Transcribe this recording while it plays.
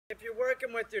If you're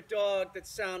working with your dog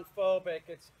that's sound phobic,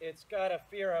 it's got a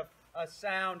fear of a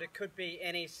sound. It could be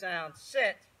any sound.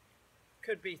 Sit.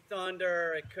 Could be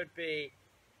thunder. It could be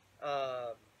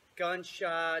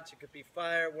gunshots. It could be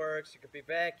fireworks. It could be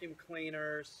vacuum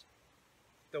cleaners,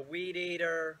 the weed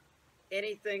eater,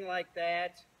 anything like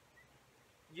that.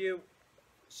 You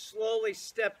slowly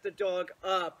step the dog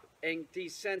up and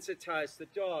desensitize the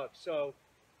dog. So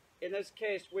in this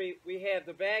case, we have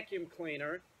the vacuum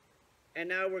cleaner. And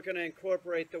now we're going to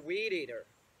incorporate the weed eater.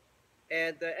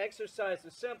 And the exercise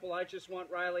is simple. I just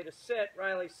want Riley to sit.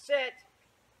 Riley, sit.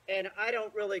 And I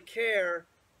don't really care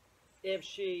if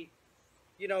she,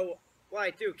 well,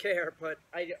 I do care, but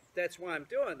that's why I'm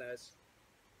doing this.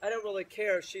 I don't really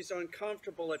care if she's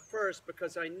uncomfortable at first,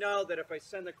 because I know that if I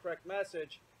send the correct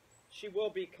message, she will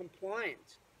be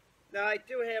compliant. Now, I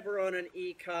do have her on an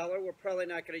e-collar. We're probably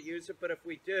not going to use it, but if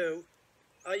we do,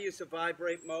 I'll use the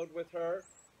vibrate mode with her.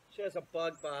 She has a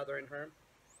bug bothering her.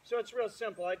 So it's real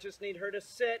simple. I just need her to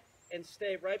sit and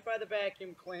stay right by the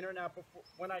vacuum cleaner. Now,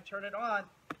 when I turn it on,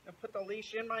 I put the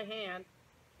leash in my hand.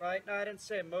 Right? No, I didn't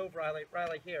say move, Riley.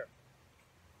 Riley, here.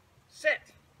 Sit.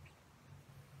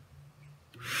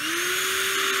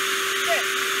 Sit.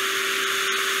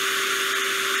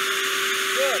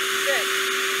 Good. Sit.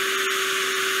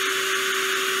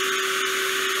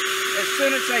 As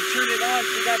soon as I turn it on,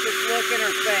 she got this look in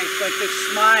her face, like this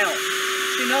smile.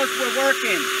 She knows we're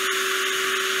working.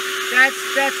 That's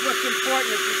what's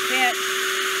important. Is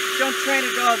don't train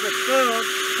a dog with food.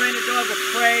 Train a dog with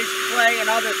praise, play, and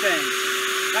other things.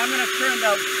 Now I'm going to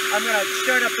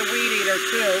start up the weed eater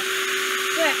too.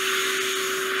 Sit.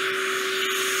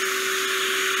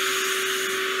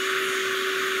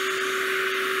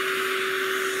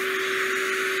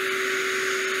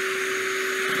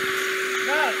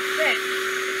 No, sit.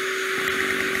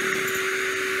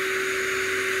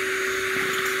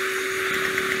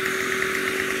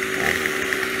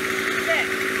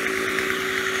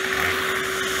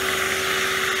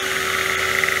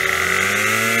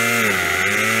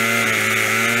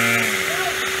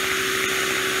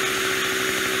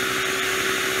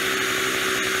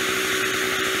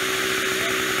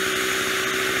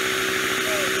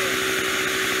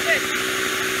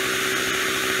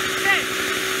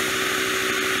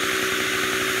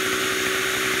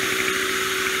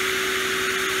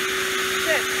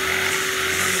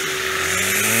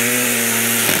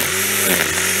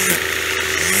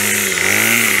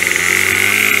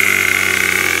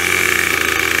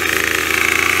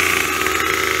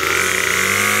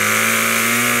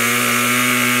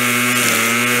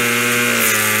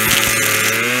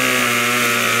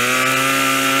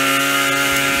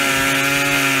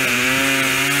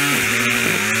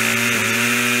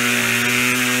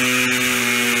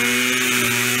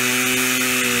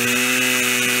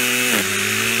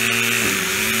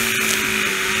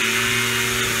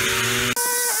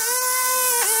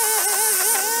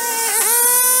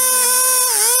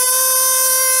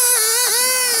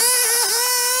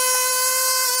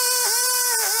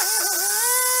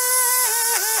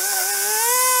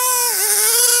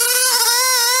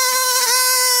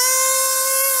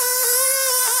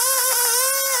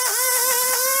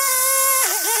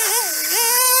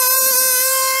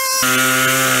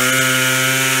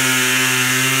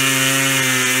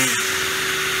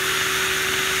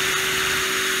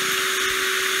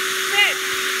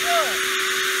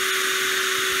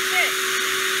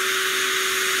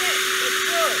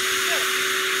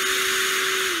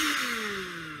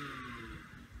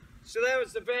 So that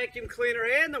was the vacuum cleaner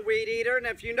and the weed eater. And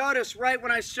if you notice, right when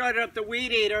I started up the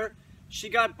weed eater, she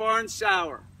got barn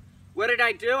sour. What did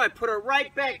I do? I put her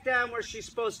right back down where she's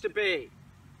supposed to be.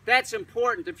 That's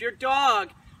important. If your dog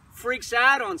freaks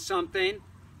out on something,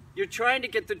 you're trying to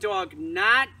get the dog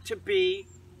not to be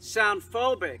sound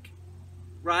phobic,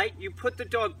 right? You put the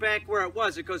dog back where it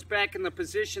was. It goes back in the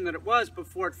position that it was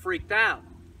before it freaked out.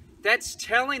 That's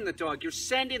telling the dog. You're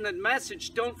sending the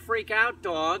message, don't freak out,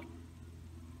 dog.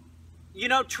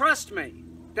 Trust me.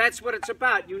 That's what it's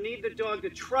about. You need the dog to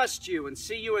trust you and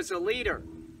see you as a leader.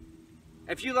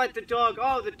 If you let the dog,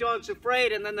 oh, the dog's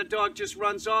afraid, and then the dog just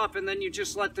runs off, and then you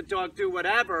just let the dog do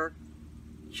whatever,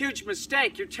 huge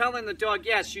mistake. You're telling the dog,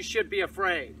 yes, you should be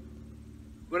afraid.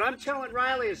 What I'm telling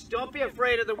Riley is don't be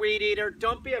afraid of the weed eater.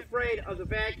 Don't be afraid of the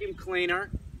vacuum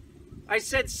cleaner. I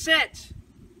said sit.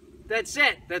 That's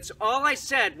it. That's all I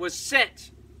said was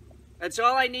sit. That's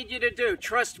all I need you to do.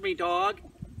 Trust me, dog.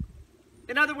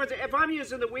 In other words, if I'm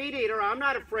using the weed eater, I'm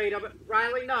not afraid of it.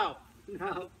 Riley, no.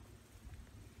 No.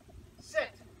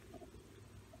 Sit.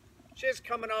 She's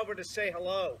coming over to say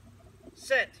hello.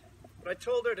 Sit. But I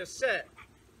told her to sit.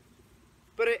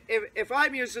 But if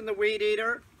I'm using the weed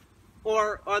eater,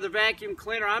 or the vacuum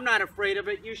cleaner, I'm not afraid of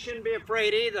it, you shouldn't be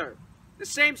afraid either. The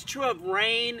same's true of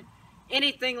rain,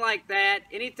 anything like that,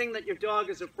 anything that your dog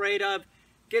is afraid of.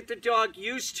 Get the dog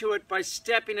used to it by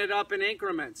stepping it up in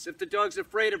increments. If the dog's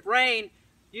afraid of rain,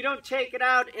 you don't take it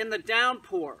out in the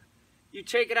downpour. You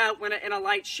take it out in a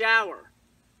light shower.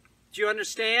 Do you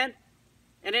understand?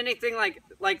 And anything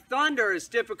like thunder is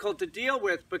difficult to deal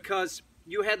with because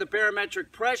you have the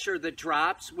barometric pressure that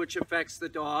drops, which affects the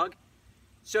dog.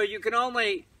 So you can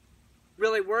only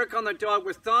really work on the dog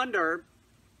with thunder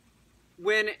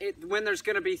when there's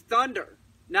going to be thunder.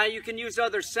 Now you can use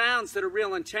other sounds that are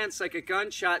real intense, like a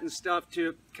gunshot and stuff,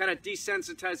 to kind of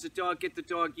desensitize the dog, get the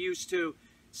dog used to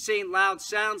seeing loud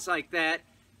sounds like that.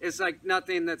 Is like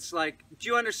nothing that's like, do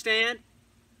you understand?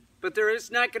 But there is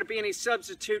not going to be any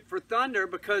substitute for thunder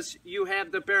because you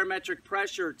have the barometric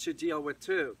pressure to deal with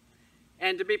too.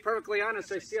 And to be perfectly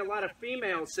honest, I see a lot of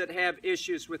females that have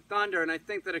issues with thunder, and I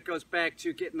think that it goes back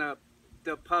to getting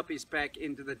the puppies back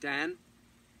into the den.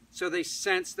 So they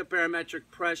sense the barometric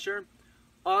pressure.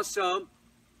 Also,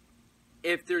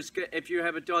 if you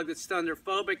have a dog that's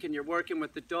thunderphobic and you're working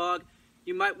with the dog,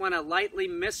 you might want to lightly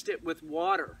mist it with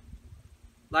water.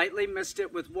 Lightly mist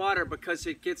it with water because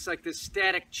it gets like this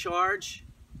static charge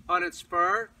on its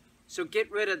fur. So get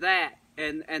rid of that,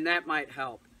 and that might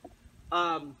help.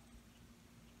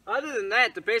 Other than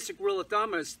that, the basic rule of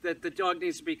thumb is that the dog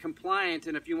needs to be compliant,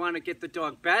 and if you want to get the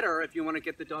dog better, if you want to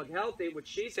get the dog healthy, which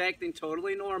she's acting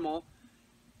totally normal,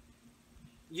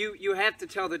 you have to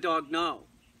tell the dog no.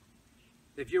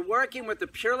 If you're working with a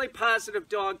purely positive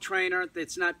dog trainer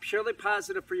that's not purely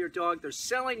positive for your dog, they're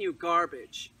selling you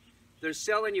garbage. They're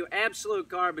selling you absolute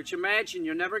garbage. Imagine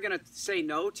you're never going to say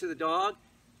no to the dog.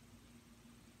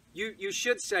 You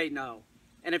should say no.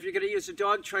 And if you're going to use a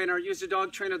dog trainer, use a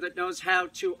dog trainer that knows how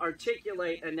to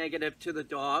articulate a negative to the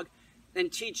dog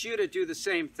and teach you to do the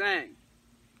same thing.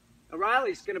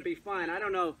 Riley's going to be fine. I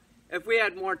don't know. If we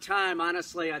had more time,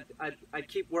 honestly, I'd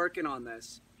keep working on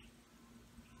this.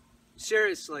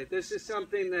 Seriously, this is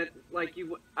something that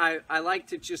I like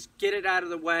to just get it out of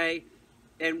the way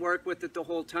and work with it the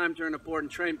whole time during a board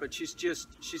and train, but she's just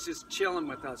chilling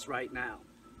with us right now.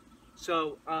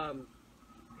 So,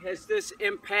 has this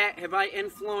impact, have I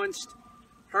influenced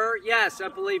her? Yes, I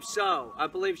believe so. I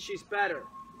believe she's better.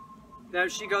 Now,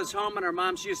 if she goes home and her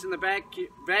mom's using the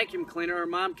vacuum cleaner, her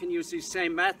mom can use these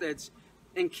same methods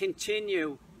and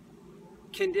continue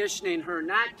conditioning her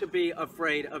not to be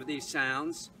afraid of these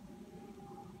sounds.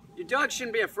 Your dog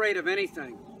shouldn't be afraid of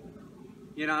anything,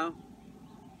 you know?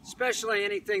 Especially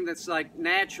anything that's like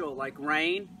natural, like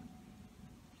rain.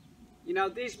 You know,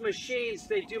 these machines,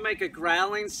 they do make a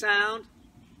growling sound.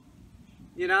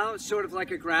 You know, sort of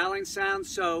like a growling sound,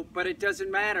 but it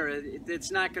doesn't matter.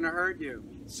 It's not going to hurt you.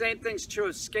 Same thing's true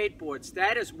of skateboards.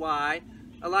 That is why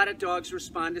a lot of dogs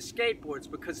respond to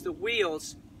skateboards, because the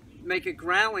wheels make a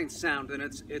growling sound, and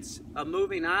it's a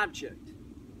moving object.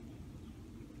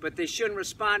 But they shouldn't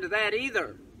respond to that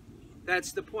either.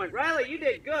 That's the point. Riley, you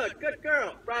did good. Good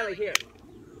girl. Riley, here.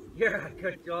 You're a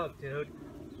good dog, dude.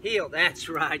 Heel, that's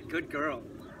right. Good girl.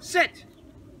 Sit.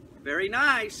 Very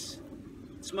nice.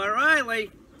 It's my Riley.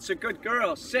 It's a good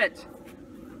girl. Sit.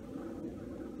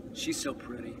 She's so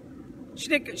pretty.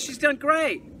 She's done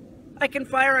great. I can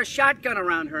fire a shotgun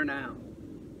around her now.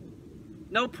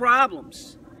 No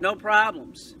problems. No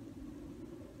problems.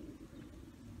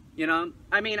 You know,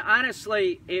 I mean,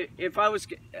 honestly, if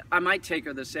I might take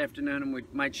her this afternoon and we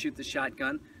might shoot the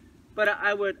shotgun, but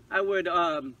I would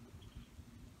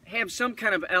have some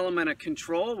kind of element of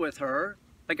control with her.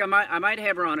 Like I might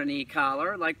have her on an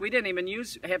e-collar. Like we didn't even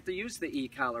have to use the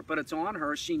e-collar, but it's on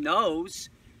her. She knows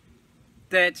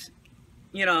that,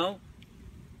 you know,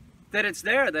 that it's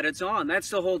there, that it's on. That's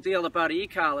the whole deal about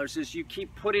e-collars, is you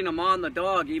keep putting them on the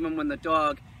dog even when the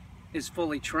dog is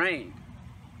fully trained.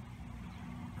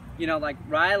 You know, like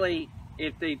Riley,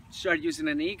 if they started using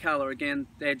an e-collar again,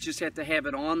 they'd just have to have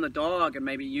it on the dog and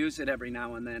maybe use it every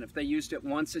now and then. If they used it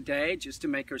once a day just to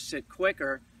make her sit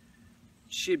quicker,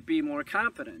 she'd be more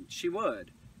confident. She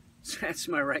would. So that's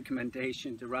my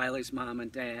recommendation to Riley's mom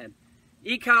and dad.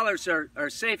 E-collars are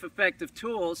safe, effective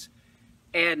tools,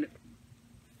 and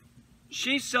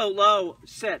she's so low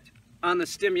set on the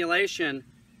stimulation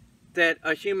that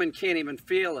a human can't even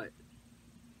feel it.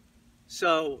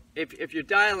 So if you're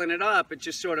dialing it up, it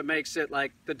just sort of makes it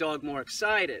like the dog more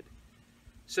excited.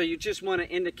 So you just want to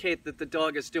indicate that the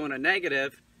dog is doing a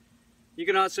negative. You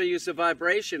can also use the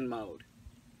vibration mode.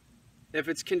 If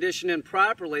it's conditioned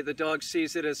improperly, the dog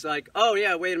sees it as like, oh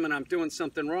yeah, wait a minute, I'm doing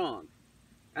something wrong.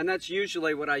 And that's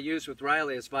usually what I use with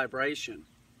Riley, is vibration.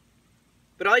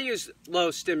 But I use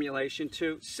low stimulation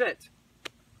to sit.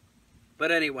 But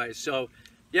anyway, so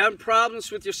you have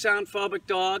problems with your sound phobic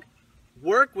dog,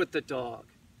 work with the dog.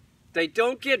 They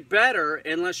don't get better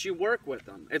unless you work with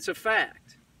them. It's a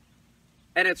fact.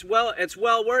 And it's well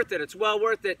worth it. It's well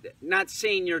worth it not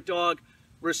seeing your dog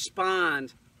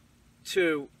respond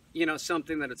to, you know,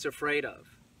 something that it's afraid of.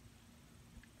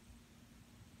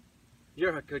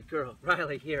 You're a good girl.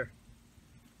 Riley, here.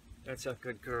 That's a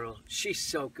good girl. She's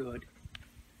so good.